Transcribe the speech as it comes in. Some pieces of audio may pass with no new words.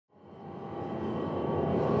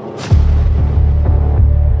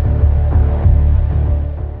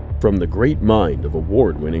From the great mind of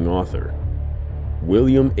award-winning author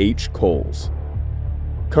William H. Coles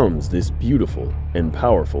comes this beautiful and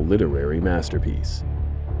powerful literary masterpiece.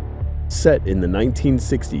 Set in the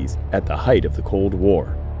 1960s at the height of the Cold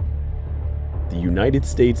War, the United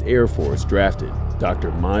States Air Force drafted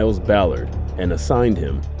Dr. Miles Ballard and assigned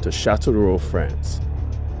him to Châteauroux, France.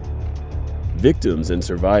 Victims and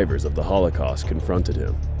survivors of the Holocaust confronted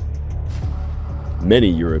him.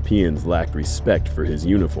 Many Europeans lacked respect for his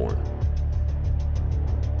uniform,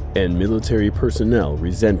 and military personnel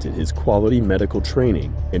resented his quality medical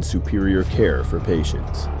training and superior care for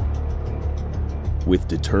patients. With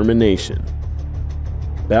determination,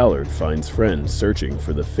 Ballard finds friends searching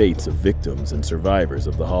for the fates of victims and survivors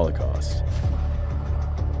of the Holocaust,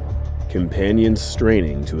 companions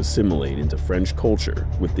straining to assimilate into French culture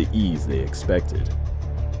with the ease they expected,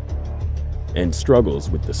 and struggles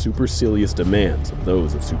with the supercilious demands of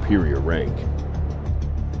those of superior rank.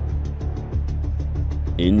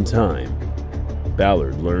 In time,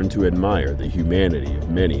 Ballard learned to admire the humanity of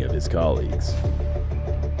many of his colleagues,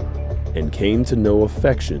 and came to know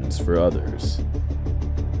affections for others,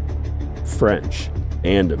 French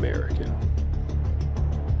and American,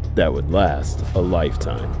 that would last a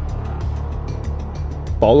lifetime.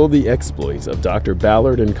 Follow the exploits of Dr.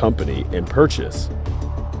 Ballard and Company and purchase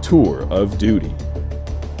Tour of Duty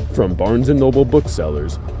from Barnes & Noble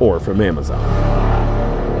booksellers or from Amazon.